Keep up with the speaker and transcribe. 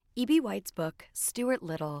E.B. White's book, Stuart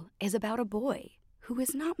Little, is about a boy who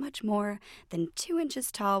is not much more than 2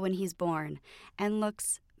 inches tall when he's born and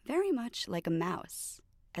looks very much like a mouse,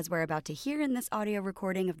 as we're about to hear in this audio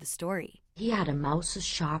recording of the story. He had a mouse's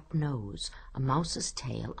sharp nose, a mouse's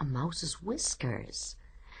tail, a mouse's whiskers,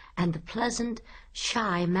 and the pleasant,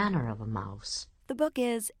 shy manner of a mouse. The book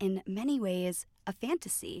is, in many ways, a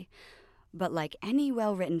fantasy, but like any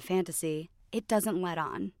well-written fantasy, it doesn't let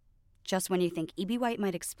on. Just when you think E.B. White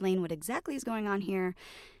might explain what exactly is going on here,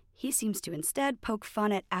 he seems to instead poke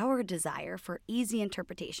fun at our desire for easy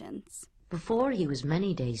interpretations. Before he was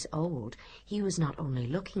many days old, he was not only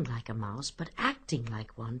looking like a mouse, but acting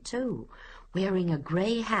like one too, wearing a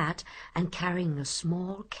gray hat and carrying a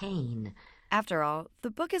small cane. After all, the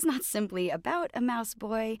book is not simply about a mouse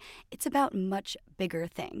boy, it's about much bigger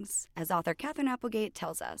things, as author Katherine Applegate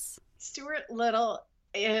tells us. Stuart Little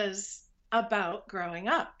is about growing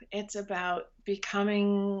up. It's about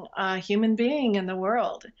becoming a human being in the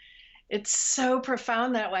world. It's so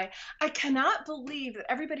profound that way. I cannot believe that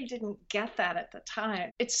everybody didn't get that at the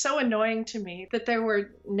time. It's so annoying to me that there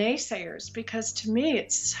were naysayers, because to me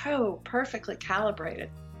it's so perfectly calibrated.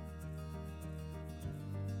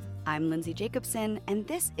 I'm Lindsay Jacobson, and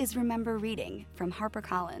this is Remember Reading from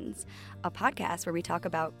HarperCollins, a podcast where we talk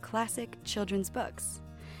about classic children's books.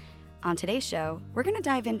 On today's show, we're going to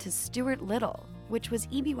dive into Stuart Little, which was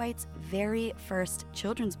E.B. White's very first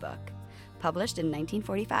children's book, published in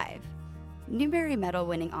 1945. Newbery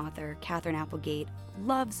Medal-winning author Katherine Applegate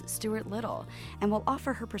loves Stuart Little and will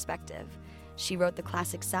offer her perspective. She wrote the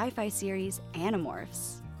classic sci-fi series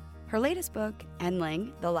Animorphs. Her latest book,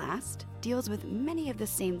 Endling: The Last, deals with many of the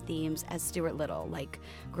same themes as Stuart Little, like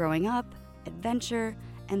growing up, adventure,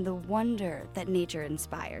 and the wonder that nature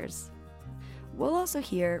inspires. We'll also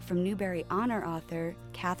hear from Newbery Honor author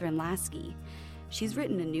Kathryn Lasky. She's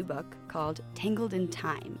written a new book called Tangled in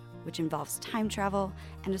Time, which involves time travel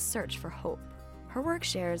and a search for hope. Her work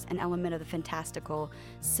shares an element of the fantastical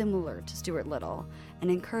similar to Stuart Little and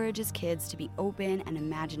encourages kids to be open and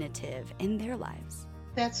imaginative in their lives.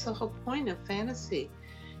 That's the whole point of fantasy.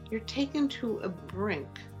 You're taken to a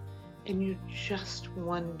brink and you just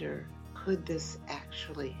wonder, could this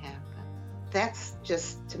actually happen? That's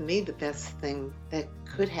just, to me, the best thing that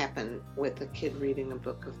could happen with a kid reading a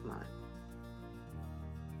book of mine.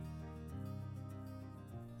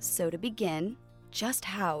 So to begin, just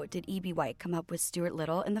how did E.B. White come up with Stuart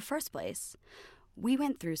Little in the first place? We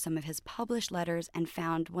went through some of his published letters and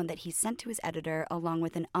found one that he sent to his editor along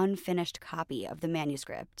with an unfinished copy of the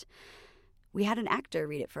manuscript. We had an actor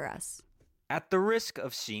read it for us. At the risk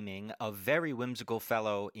of seeming a very whimsical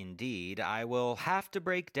fellow indeed, I will have to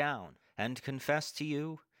break down and confess to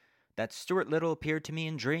you that Stuart Little appeared to me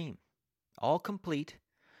in dream, all complete,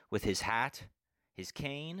 with his hat, his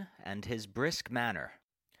cane, and his brisk manner.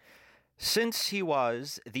 Since he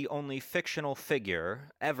was the only fictional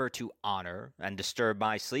figure ever to honor and disturb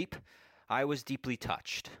my sleep, I was deeply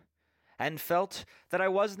touched, and felt that I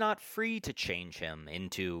was not free to change him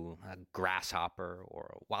into a grasshopper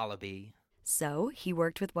or a wallaby. So he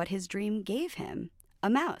worked with what his dream gave him, a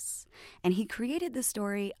mouse, and he created the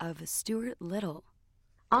story of Stuart Little.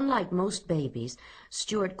 Unlike most babies,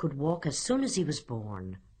 Stuart could walk as soon as he was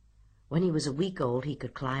born. When he was a week old, he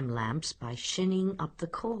could climb lamps by shinning up the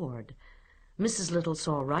cord. Mrs. Little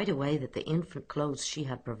saw right away that the infant clothes she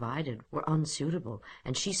had provided were unsuitable,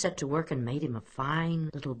 and she set to work and made him a fine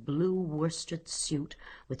little blue worsted suit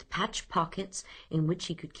with patch pockets in which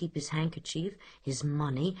he could keep his handkerchief, his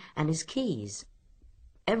money, and his keys.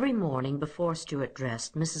 Every morning before Stuart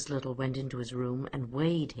dressed, Mrs. Little went into his room and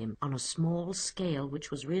weighed him on a small scale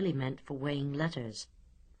which was really meant for weighing letters.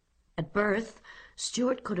 At birth,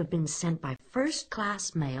 Stuart could have been sent by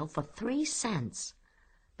first-class mail for 3 cents,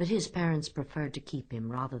 but his parents preferred to keep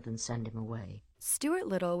him rather than send him away. Stuart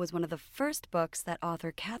Little was one of the first books that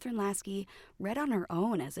author Kathryn Lasky read on her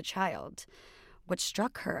own as a child. What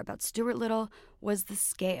struck her about Stuart Little was the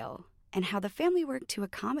scale and how the family worked to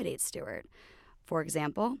accommodate Stuart. For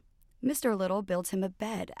example, Mr. Little built him a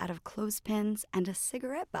bed out of clothespins and a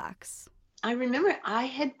cigarette box. I remember I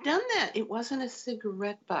had done that. It wasn't a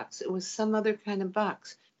cigarette box. It was some other kind of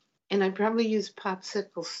box. And I probably used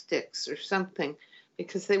popsicle sticks or something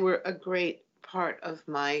because they were a great part of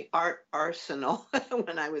my art arsenal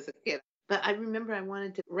when I was a kid. But I remember I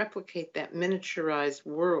wanted to replicate that miniaturized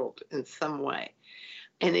world in some way.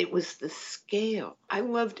 And it was the scale. I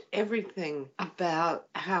loved everything about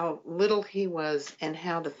how little he was and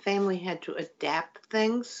how the family had to adapt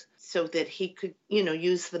things so that he could,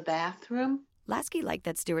 use the bathroom. Lasky liked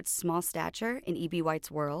that Stuart's small stature in E.B.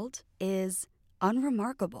 White's world is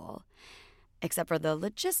unremarkable, except for the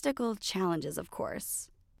logistical challenges, of course.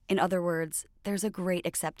 In other words, there's a great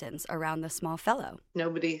acceptance around the small fellow.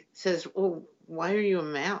 Nobody says, "Oh, why are you a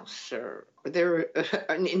mouse?" or "They're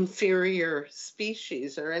an inferior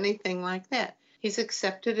species," or anything like that. He's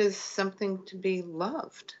accepted as something to be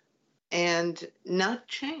loved and not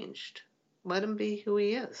changed. Let him be who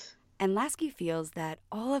he is. And Lasky feels that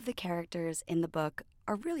all of the characters in the book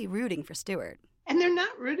are really rooting for Stuart. And they're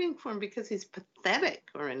not rooting for him because he's pathetic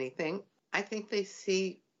or anything. I think they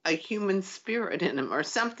see a human spirit in him or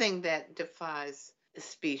something that defies the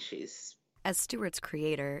species. As Stuart's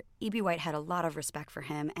creator, E.B. White had a lot of respect for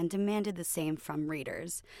him and demanded the same from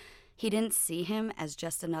readers. He didn't see him as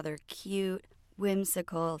just another cute,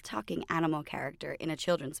 whimsical, talking animal character in a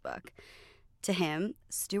children's book. To him,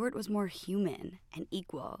 Stuart was more human and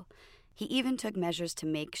equal. He even took measures to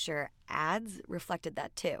make sure ads reflected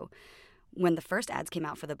that too. When the first ads came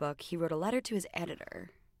out for the book, he wrote a letter to his editor.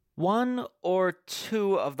 One or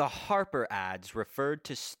two of the Harper ads referred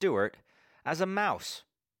to Stuart as a mouse.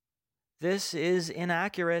 This is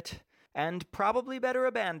inaccurate and probably better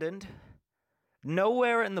abandoned.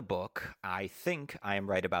 Nowhere in the book, I think I am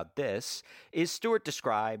right about this, is Stuart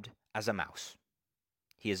described as a mouse.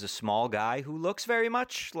 He is a small guy who looks very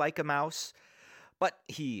much like a mouse, but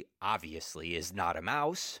he obviously is not a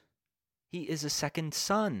mouse. He is a second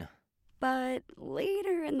son. But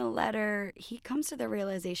later in the letter, he comes to the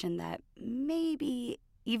realization that maybe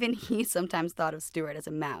even he sometimes thought of Stuart as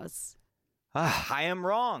a mouse. I am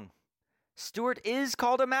wrong. Stuart is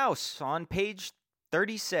called a mouse on page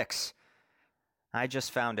 36. I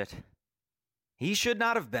just found it. He should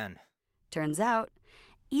not have been. Turns out,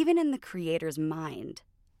 even in the creator's mind,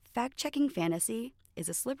 fact-checking fantasy is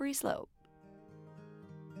a slippery slope.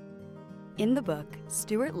 In the book,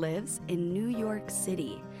 Stuart lives in New York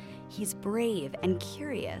City. He's brave and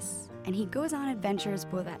curious, and he goes on adventures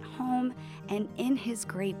both at home and in his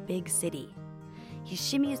great big city. He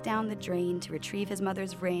shimmies down the drain to retrieve his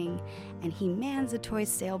mother's ring, and he mans a toy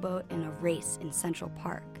sailboat in a race in Central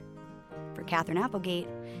Park. For Katherine Applegate,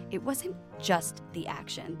 it wasn't just the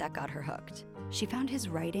action that got her hooked. She found his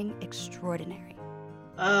writing extraordinary.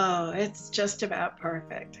 Oh, it's just about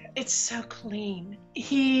perfect. It's so clean.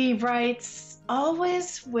 He writes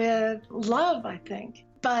always with love, I think.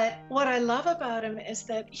 But what I love about him is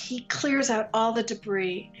that he clears out all the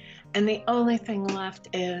debris, and the only thing left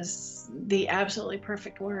is the absolutely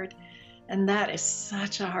perfect word. And that is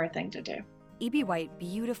such a hard thing to do. E.B. White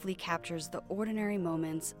beautifully captures the ordinary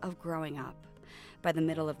moments of growing up. By the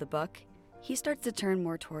middle of the book, he starts to turn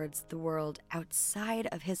more towards the world outside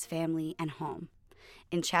of his family and home.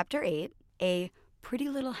 In Chapter 8, a pretty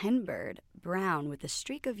little hen bird, brown with a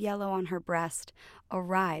streak of yellow on her breast,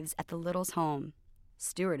 arrives at the Littles' home.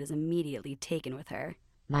 Stuart is immediately taken with her.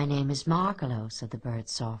 "My name is Margalo," said the bird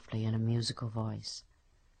softly in a musical voice.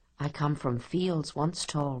 "I come from fields once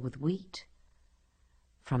tall with wheat,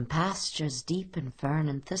 from pastures deep in fern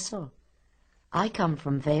and thistle. I come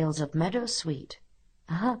from vales of meadow sweet,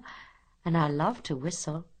 and I love to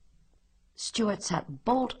whistle." Stuart sat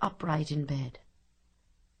bolt upright in bed.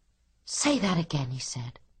 "Say that again," he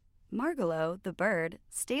said. Margalo, the bird,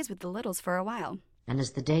 stays with the Littles for a while. And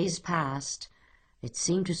as the days passed, it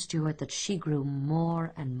seemed to Stuart that she grew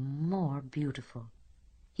more and more beautiful.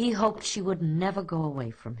 He hoped she would never go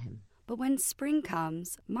away from him. But when spring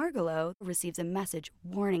comes, Margalo receives a message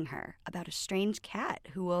warning her about a strange cat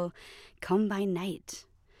who will come by night.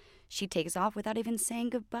 She takes off without even saying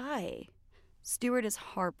goodbye. Stuart is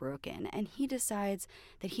heartbroken, and he decides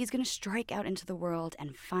that he's going to strike out into the world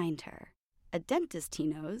and find her. A dentist he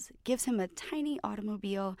knows gives him a tiny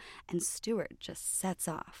automobile, and Stuart just sets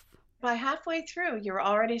off. By halfway through, you're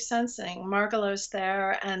already sensing Margalo's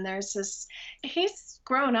there, and there's this, he's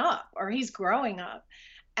grown up, or he's growing up.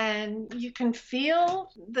 And you can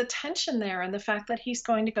feel the tension there and the fact that he's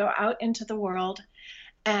going to go out into the world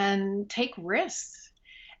and take risks.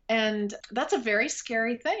 And that's a very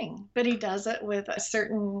scary thing, but he does it with a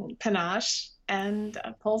certain panache and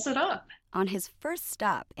pulls it up. On his first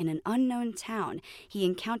stop in an unknown town, he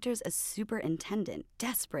encounters a superintendent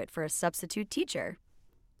desperate for a substitute teacher.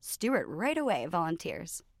 Stuart right away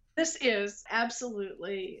volunteers. This is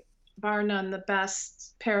absolutely, bar none, the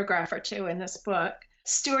best paragraph or two in this book.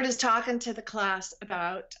 Stuart is talking to the class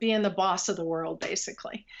about being the boss of the world,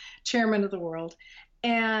 basically, chairman of the world.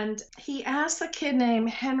 And he asks a kid named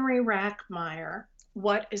Henry Rackmeyer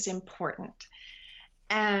what is important.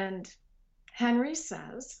 And Henry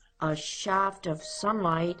says, "A shaft of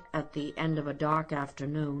sunlight at the end of a dark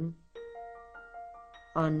afternoon,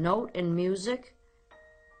 a note in music,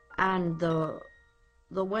 and the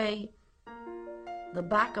way the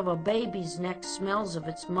back of a baby's neck smells if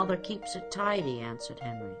its mother keeps it tidy," answered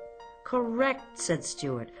Henry. Correct, said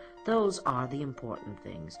Stuart. Those are the important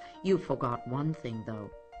things. You forgot one thing, though.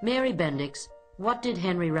 Mary Bendix, what did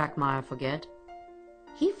Henry Rackmeyer forget?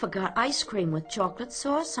 He forgot ice cream with chocolate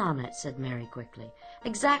sauce on it, said Mary quickly.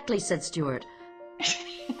 Exactly, said Stuart.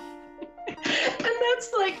 And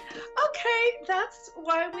that's like, okay, that's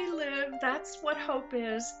why we live. That's what hope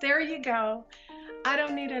is. There you go. I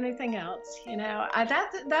don't need anything else.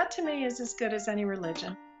 That to me is as good as any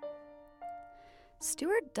religion.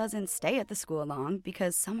 Stuart doesn't stay at the school long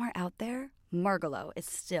because somewhere out there, Margalo is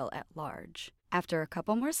still at large. After a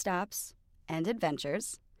couple more stops and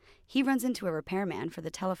adventures, he runs into a repairman for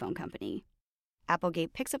the telephone company.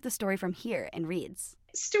 Applegate picks up the story from here and reads.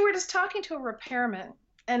 Stuart is talking to a repairman,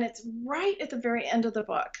 and it's right at the very end of the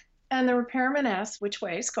book. And the repairman asks which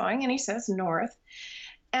way he's going, and he says north.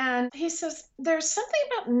 And he says, there's something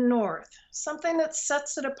about north, something that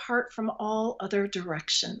sets it apart from all other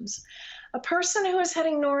directions. A person who is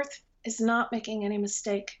heading north is not making any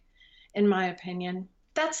mistake, in my opinion.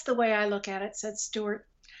 That's the way I look at it, said Stuart.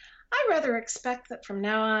 I rather expect that from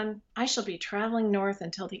now on, I shall be traveling north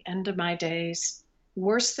until the end of my days.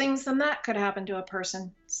 Worse things than that could happen to a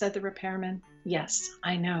person, said the repairman. Yes,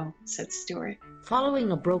 I know, said Stuart.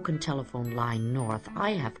 Following a broken telephone line north,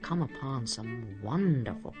 I have come upon some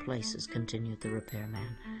wonderful places, continued the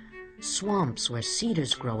repairman. Swamps where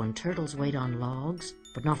cedars grow and turtles wait on logs,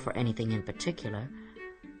 but not for anything in particular.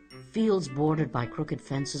 Fields bordered by crooked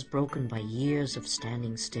fences broken by years of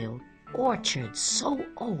standing still. Orchards so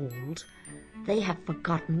old they have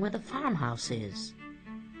forgotten where the farmhouse is.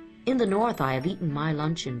 In the north I have eaten my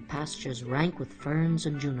lunch in pastures rank with ferns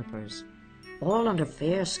and junipers, all under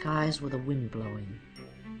fair skies with a wind blowing.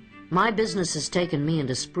 My business has taken me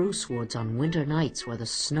into spruce woods on winter nights where the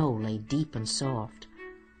snow lay deep and soft.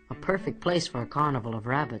 A perfect place for a carnival of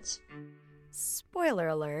rabbits. Spoiler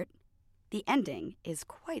alert, the ending is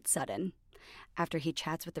quite sudden. After he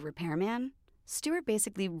chats with the repairman, Stuart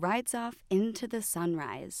basically rides off into the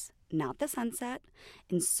sunrise, not the sunset,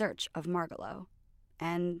 in search of Margalo.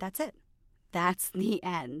 And that's it. That's the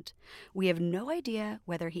end. We have no idea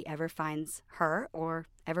whether he ever finds her or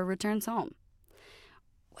ever returns home.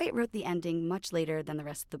 White wrote the ending much later than the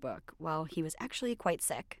rest of the book, while he was actually quite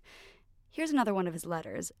sick. Here's another one of his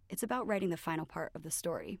letters. It's about writing the final part of the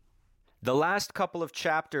story. The last couple of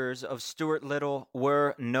chapters of Stuart Little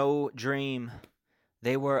were no dream.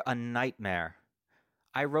 They were a nightmare.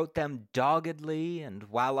 I wrote them doggedly and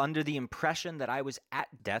while under the impression that I was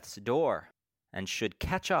at death's door and should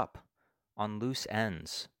catch up on loose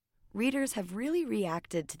ends. Readers have really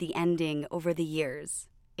reacted to the ending over the years,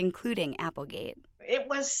 including Applegate. It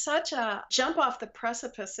was such a jump off the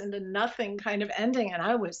precipice into nothing kind of ending, and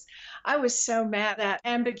I was so mad. That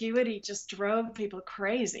ambiguity just drove people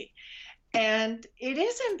crazy. And it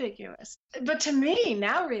is ambiguous. But to me,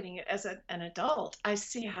 now reading it as an adult, I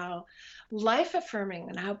see how life-affirming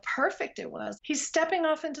and how perfect it was. He's stepping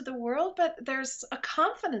off into the world, but there's a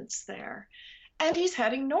confidence there. And he's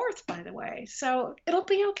heading north, by the way, so it'll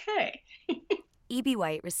be okay. E.B.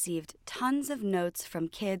 White received tons of notes from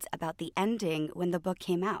kids about the ending when the book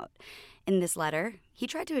came out. In this letter, he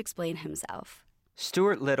tried to explain himself.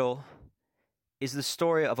 Stuart Little is the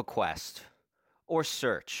story of a quest, or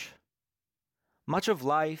search. Much of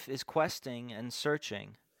life is questing and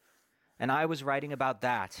searching, and I was writing about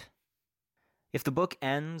that. If the book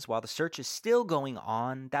ends while the search is still going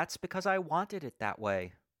on, that's because I wanted it that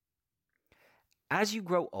way. As you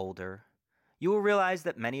grow older, you will realize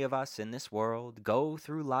that many of us in this world go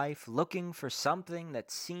through life looking for something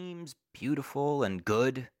that seems beautiful and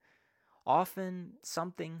good, often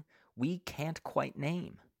something we can't quite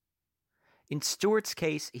name. In Stuart's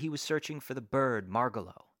case, he was searching for the bird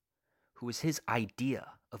Margalo, who was his idea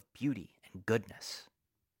of beauty and goodness.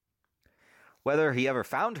 Whether he ever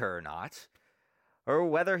found her or not, or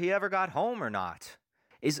whether he ever got home or not,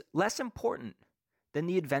 is less important than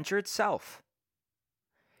the adventure itself.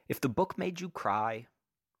 If the book made you cry,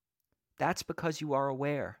 that's because you are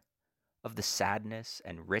aware of the sadness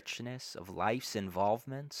and richness of life's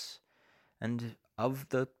involvements and of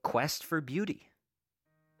the quest for beauty.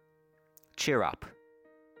 Cheer up.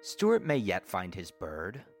 Stuart may yet find his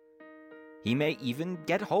bird. He may even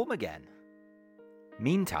get home again.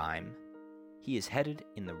 Meantime, he is headed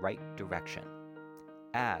in the right direction,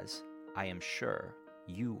 as I am sure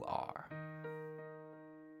you are.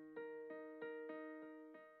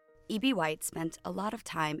 E.B. White spent a lot of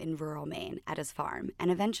time in rural Maine at his farm and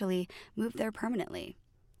eventually moved there permanently.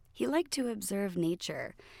 He liked to observe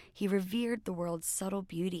nature. He revered the world's subtle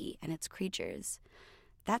beauty and its creatures.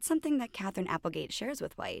 That's something that Katherine Applegate shares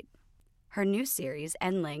with White. Her new series,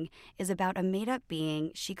 Endling, is about a made-up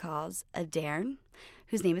being she calls a Dairn,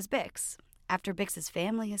 whose name is Bix. After Bix's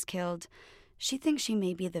family is killed, she thinks she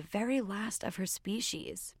may be the very last of her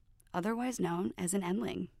species, otherwise known as an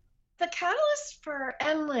endling. The catalyst for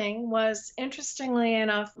endling was, interestingly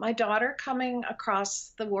enough, my daughter coming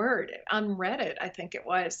across the word on Reddit, I think it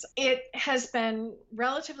was. It has been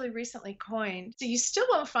relatively recently coined, so you still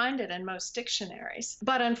won't find it in most dictionaries.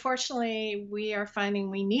 But unfortunately, we are finding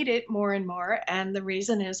we need it more and more, and the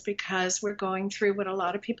reason is because we're going through what a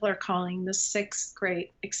lot of people are calling the sixth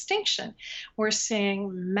great extinction. We're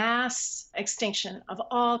seeing mass extinction of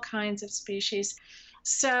all kinds of species.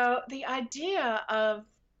 So the idea of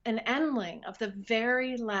an endling, of the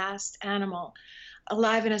very last animal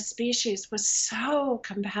alive in a species, was so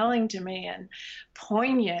compelling to me and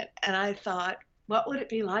poignant. And I thought, what would it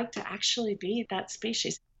be like to actually be that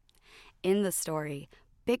species? In the story,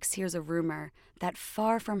 Bix hears a rumor that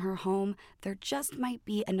far from her home, there just might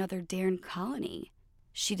be another Dairn colony.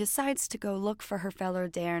 She decides to go look for her fellow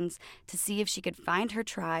Dairns to see if she could find her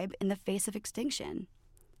tribe in the face of extinction.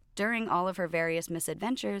 During all of her various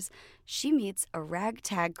misadventures, she meets a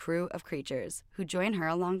ragtag crew of creatures who join her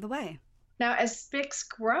along the way. Now, as Bix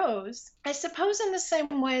grows, I suppose in the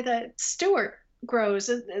same way that Stuart grows,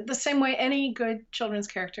 the same way any good children's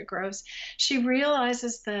character grows, she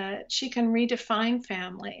realizes that she can redefine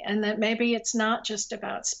family, and that maybe it's not just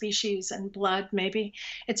about species and blood. Maybe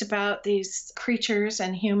it's about these creatures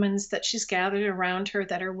and humans that she's gathered around her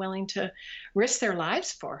that are willing to risk their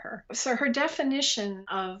lives for her. So her definition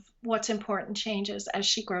of what's important changes as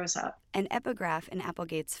she grows up. An epigraph in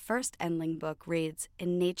Applegate's first Endling book reads,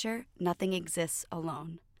 "In nature, nothing exists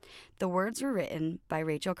alone." The words were written by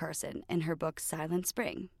Rachel Carson in her book Silent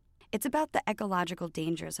Spring. It's about the ecological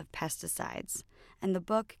dangers of pesticides, and the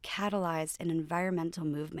book catalyzed an environmental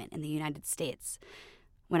movement in the United States.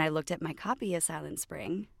 When I looked at my copy of Silent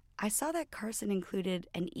Spring, I saw that Carson included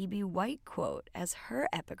an E.B. White quote as her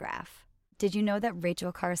epigraph. Did you know that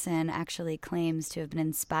Rachel Carson actually claims to have been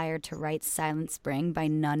inspired to write Silent Spring by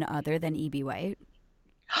none other than E.B. White?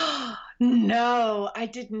 No, I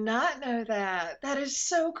did not know that. That is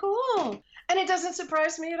so cool. And it doesn't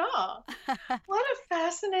surprise me at all. What a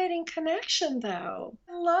fascinating connection, though.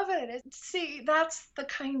 I love it. See, that's the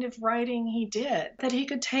kind of writing he did, that he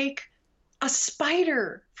could take a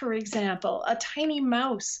spider, for example, a tiny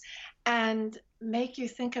mouse, and make you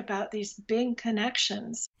think about these big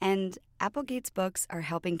connections. And Applegate's books are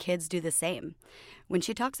helping kids do the same. When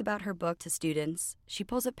she talks about her book to students, she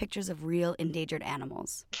pulls up pictures of real endangered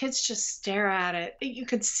animals. Kids just stare at it. You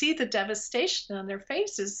could see the devastation on their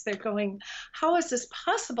faces. They're going, how is this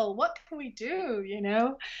possible? What can we do? You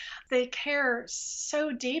know, they care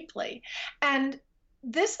so deeply. And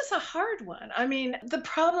this is a hard one. I mean, the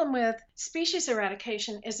problem with species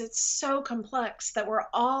eradication is it's so complex that we're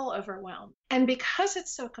all overwhelmed. And because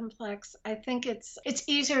it's so complex, I think it's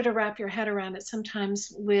easier to wrap your head around it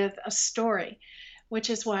sometimes with a story, which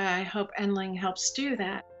is why I hope Endling helps do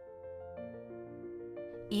that.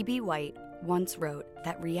 E.B. White once wrote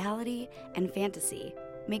that reality and fantasy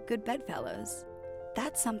make good bedfellows.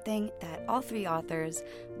 That's something that all three authors,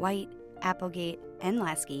 White, Applegate, and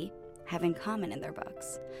Lasky, have in common in their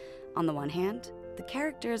books. On the one hand, the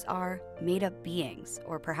characters are made-up beings,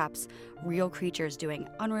 or perhaps real creatures doing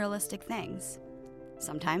unrealistic things.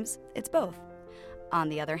 Sometimes it's both. On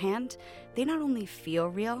the other hand, they not only feel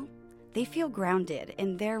real, they feel grounded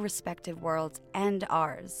in their respective worlds and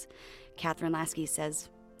ours. Catherine Lasky says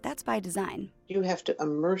that's by design. You have to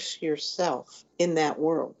immerse yourself in that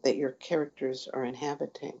world that your characters are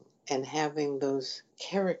inhabiting, and having those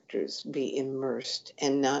characters be immersed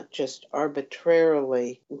and not just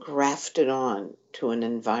arbitrarily grafted on to an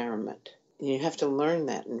environment. You have to learn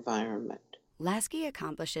that environment. Lasky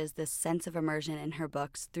accomplishes this sense of immersion in her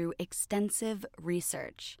books through extensive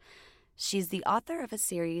research. She's the author of a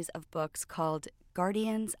series of books called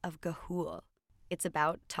Guardians of Ga'Hoole. It's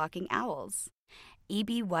about talking owls.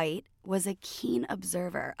 E.B. White was a keen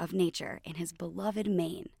observer of nature in his beloved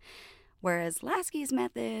Maine, whereas Lasky's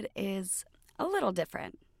method is a little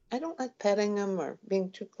different. I don't like petting them or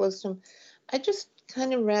being too close to them. I just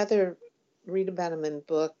kind of rather read about them in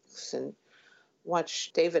books and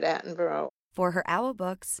watch David Attenborough. For her owl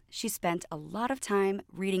books, she spent a lot of time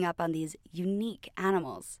reading up on these unique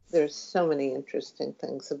animals. There's so many interesting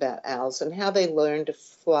things about owls and how they learn to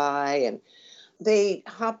fly, and they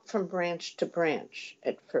hop from branch to branch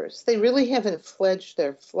at first. They really haven't fledged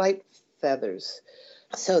their flight feathers.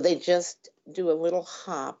 So they just do a little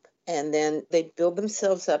hop, and then they build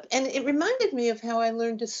themselves up. And it reminded me of how I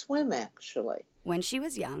learned to swim, actually. When she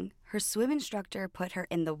was young, her swim instructor put her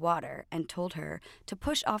in the water and told her to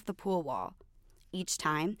push off the pool wall. Each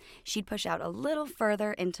time, she'd push out a little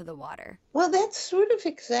further into the water. Well, that's sort of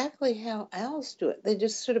exactly how owls do it. They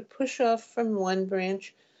just sort of push off from one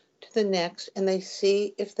branch to the next, and they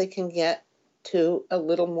see if they can get to a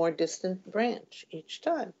little more distant branch each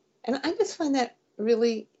time. And I just find that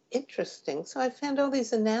really interesting. So I found all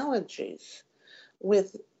these analogies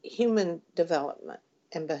with human development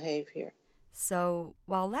and behavior. So,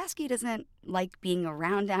 while Lasky doesn't like being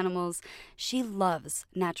around animals, she loves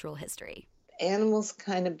natural history. Animals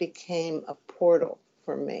kind of became a portal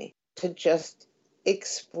for me to just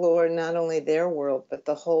explore not only their world, but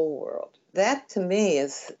the whole world. That to me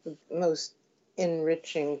is the most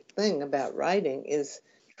enriching thing about writing, is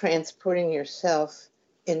transporting yourself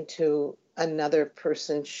into another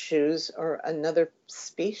person's shoes or another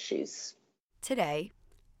species. Today,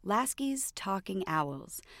 Lasky's Talking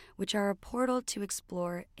Owls, which are a portal to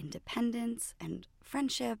explore independence and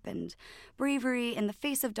friendship and bravery in the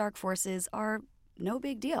face of dark forces, are no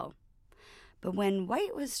big deal. But when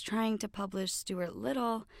White was trying to publish Stuart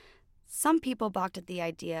Little, some people balked at the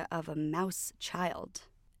idea of a mouse child,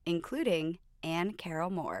 including Anne Carroll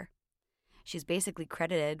Moore. She's basically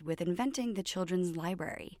credited with inventing the children's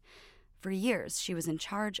library. For years, she was in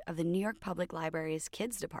charge of the New York Public Library's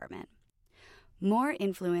kids department. Moore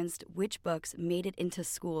influenced which books made it into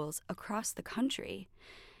schools across the country.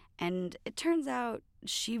 And it turns out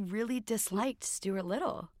she really disliked Stuart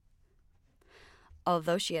Little.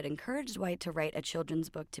 Although she had encouraged White to write a children's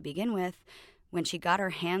book to begin with, when she got her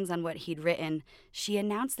hands on what he'd written, she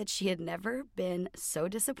announced that she had never been so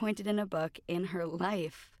disappointed in a book in her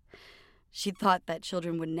life. She thought that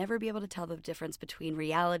children would never be able to tell the difference between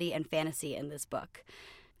reality and fantasy in this book.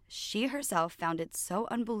 She herself found it so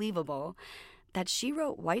unbelievable that she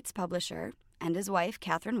wrote White's publisher and his wife,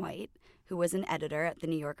 Catherine White, who was an editor at the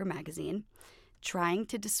New Yorker magazine, trying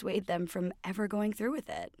to dissuade them from ever going through with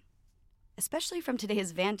it. Especially from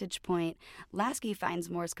today's vantage point, Lasky finds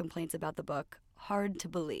Moore's complaints about the book hard to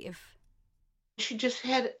believe. She just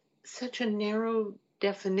had such a narrow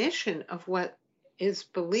definition of what is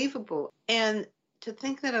believable. And to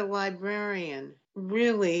think that a librarian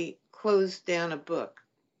really closed down a book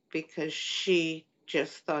because she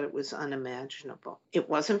just thought it was unimaginable. It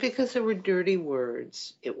wasn't because there were dirty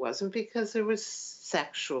words. It wasn't because there was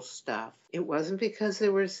sexual stuff. It wasn't because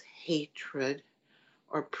there was hatred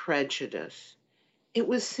or prejudice. It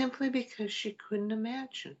was simply because she couldn't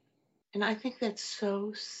imagine. And I think that's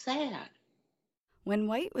so sad. When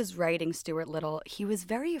White was writing Stuart Little, he was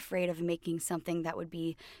very afraid of making something that would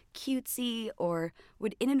be cutesy or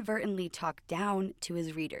would inadvertently talk down to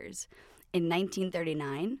his readers. In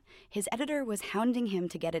 1939, his editor was hounding him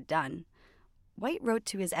to get it done. White wrote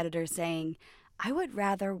to his editor saying, "I would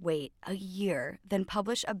rather wait a year than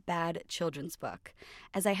publish a bad children's book,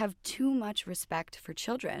 as I have too much respect for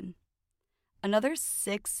children." Another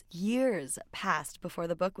 6 years passed before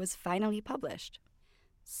the book was finally published.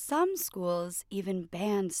 Some schools even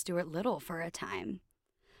banned Stuart Little for a time.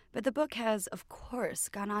 But the book has, of course,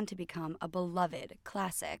 gone on to become a beloved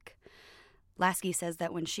classic. Lasky says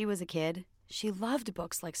that when she was a kid, she loved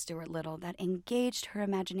books like Stuart Little that engaged her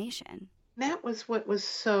imagination. That was what was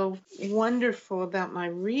so wonderful about my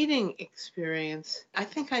reading experience. I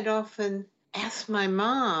think I'd often ask my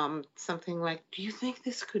mom something like, "Do you think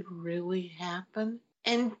this could really happen?"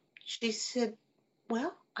 And she said,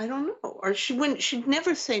 "Well, I don't know." Or she'd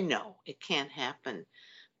never say, "No, it can't happen."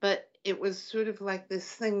 But it was sort of like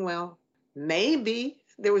this thing, well, maybe.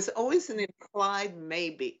 There was always an implied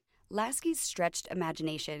maybe. Lasky's stretched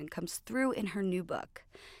imagination comes through in her new book.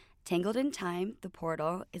 Tangled in Time, The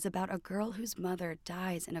Portal is about a girl whose mother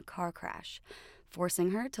dies in a car crash,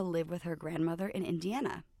 forcing her to live with her grandmother in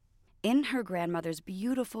Indiana. In her grandmother's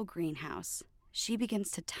beautiful greenhouse, she begins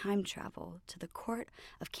to time travel to the court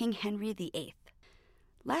of King Henry VIII.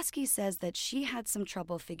 Lasky says that she had some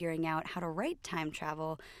trouble figuring out how to write time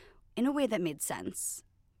travel in a way that made sense.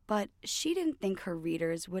 But she didn't think her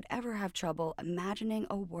readers would ever have trouble imagining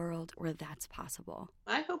a world where that's possible.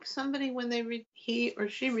 I hope somebody, when he or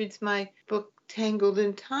she reads my book, Tangled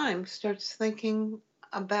in Time, starts thinking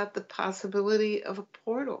about the possibility of a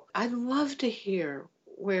portal. I'd love to hear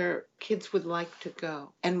where kids would like to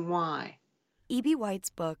go and why. E.B. White's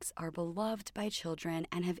books are beloved by children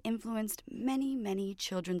and have influenced many, many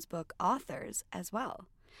children's book authors as well.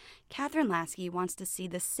 Catherine Lasky wants to see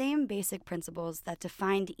the same basic principles that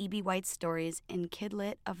defined E.B. White's stories in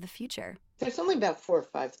Kidlit of the future. There's only about 4 or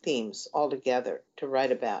 5 themes altogether to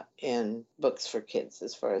write about in books for kids,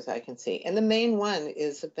 as far as I can see. And the main one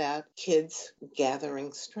is about kids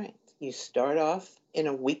gathering strength. You start off in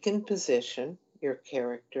a weakened position, your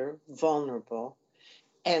character vulnerable,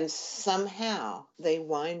 and somehow they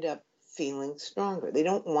wind up feeling stronger. They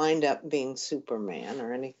don't wind up being Superman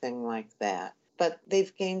or anything like that, but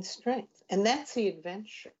they've gained strength. And that's the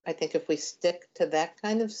adventure. I think if we stick to that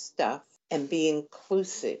kind of stuff and be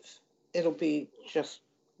inclusive, it'll be just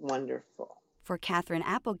wonderful. For Katherine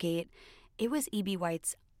Applegate, it was E.B.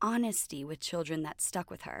 White's honesty with children that stuck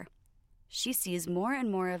with her. She sees more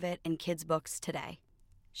and more of it in kids' books today.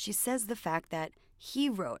 She says the fact that he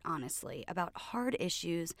wrote honestly about hard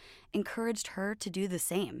issues encouraged her to do the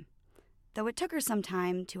same, though it took her some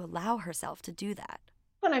time to allow herself to do that.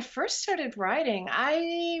 When I first started writing,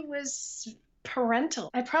 I was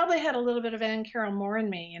parental. I probably had a little bit of Anne Carroll Moore in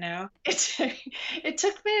me, you know. It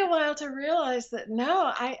took me a while to realize that no,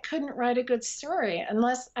 I couldn't write a good story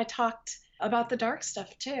unless I talked about the dark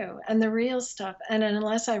stuff too, and the real stuff, and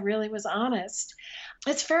unless I really was honest.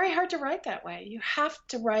 It's very hard to write that way. You have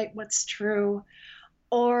to write what's true,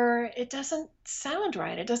 or it doesn't sound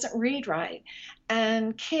right. It doesn't read right.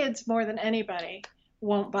 And kids, more than anybody,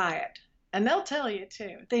 won't buy it. And they'll tell you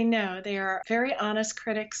too. They know. They are very honest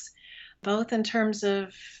critics, both in terms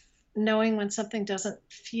of knowing when something doesn't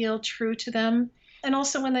feel true to them, and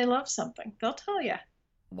also when they love something. They'll tell you.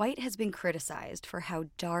 White has been criticized for how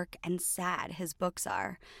dark and sad his books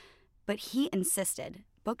are, but he insisted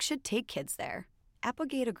books should take kids there.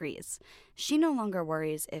 Applegate agrees. She no longer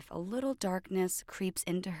worries if a little darkness creeps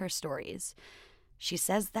into her stories. She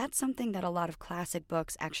says that's something that a lot of classic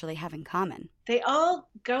books actually have in common. They all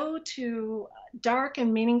go to dark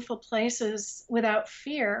and meaningful places without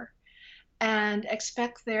fear and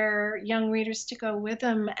expect their young readers to go with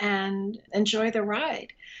them and enjoy the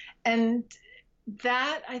ride. And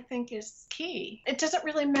that, I think, is key. It doesn't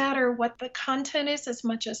really matter what the content is as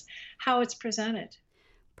much as how it's presented.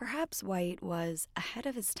 Perhaps White was ahead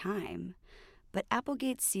of his time, but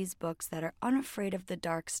Applegate sees books that are unafraid of the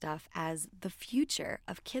dark stuff as the future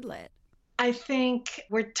of kidlit. I think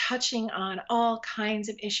we're touching on all kinds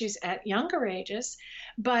of issues at younger ages,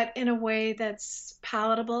 but in a way that's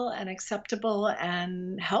palatable and acceptable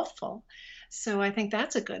and helpful. So I think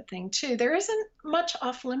that's a good thing, too. There isn't much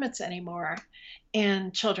off limits anymore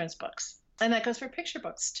in children's books. And that goes for picture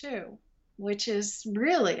books, too, which is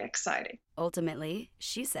really exciting. Ultimately,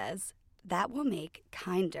 she says, that will make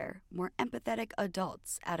kinder, more empathetic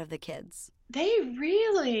adults out of the kids. They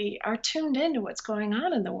really are tuned into what's going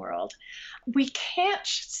on in the world. We can't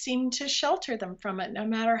seem to shelter them from it, no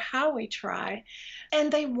matter how we try.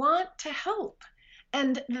 And they want to help.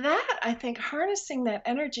 And that, I think, harnessing that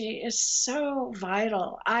energy is so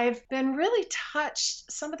vital. I've been really touched.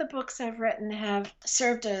 Some of the books I've written have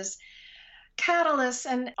served as catalysts,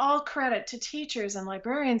 and all credit to teachers and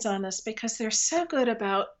librarians on this because they're so good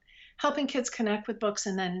about helping kids connect with books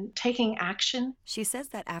and then taking action. She says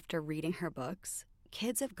that after reading her books,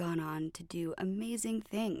 kids have gone on to do amazing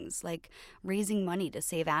things like raising money to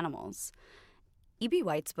save animals. E.B.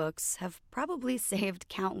 White's books have probably saved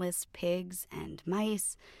countless pigs and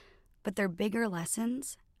mice, but their bigger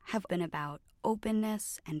lessons have been about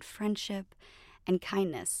openness and friendship and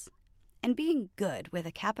kindness and being good with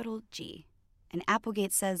a capital G. And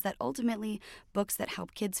Applegate says that ultimately, books that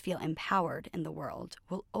help kids feel empowered in the world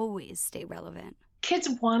will always stay relevant. Kids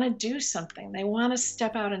want to do something. They want to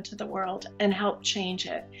step out into the world and help change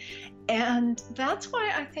it. And that's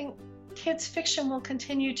why I think kids' fiction will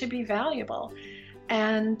continue to be valuable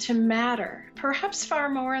and to matter, perhaps far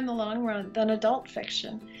more in the long run than adult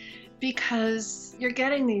fiction, because you're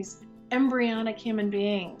getting these embryonic human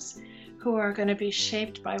beings who are going to be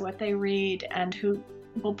shaped by what they read and who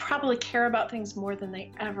will probably care about things more than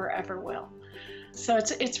they ever will. So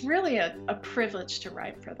it's really a privilege to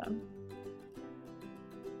write for them.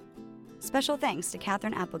 Special thanks to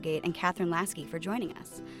Katherine Applegate and Catherine Lasky for joining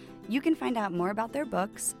us. You can find out more about their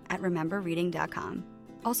books at rememberreading.com.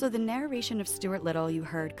 Also, the narration of Stuart Little you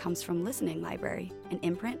heard comes from Listening Library, an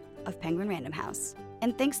imprint of Penguin Random House.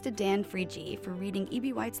 And thanks to Dan Freegee for reading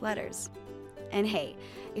E.B. White's letters. And hey,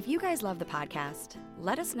 if you guys love the podcast,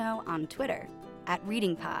 let us know on Twitter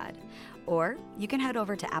 @ReadingPod, or you can head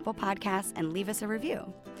over to Apple Podcasts and leave us a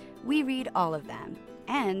review. We read all of them,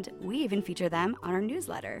 and we even feature them on our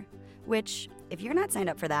newsletter, which, if you're not signed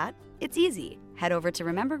up for that, it's easy. Head over to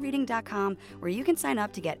rememberreading.com where you can sign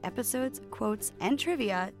up to get episodes, quotes, and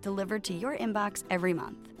trivia delivered to your inbox every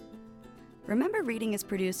month. Remember Reading is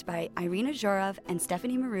produced by Irina Zhorov and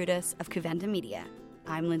Stephanie Marudis of Cuvenda Media.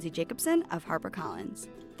 I'm Lindsay Jacobson of HarperCollins.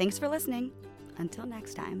 Thanks for listening. Until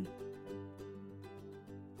next time.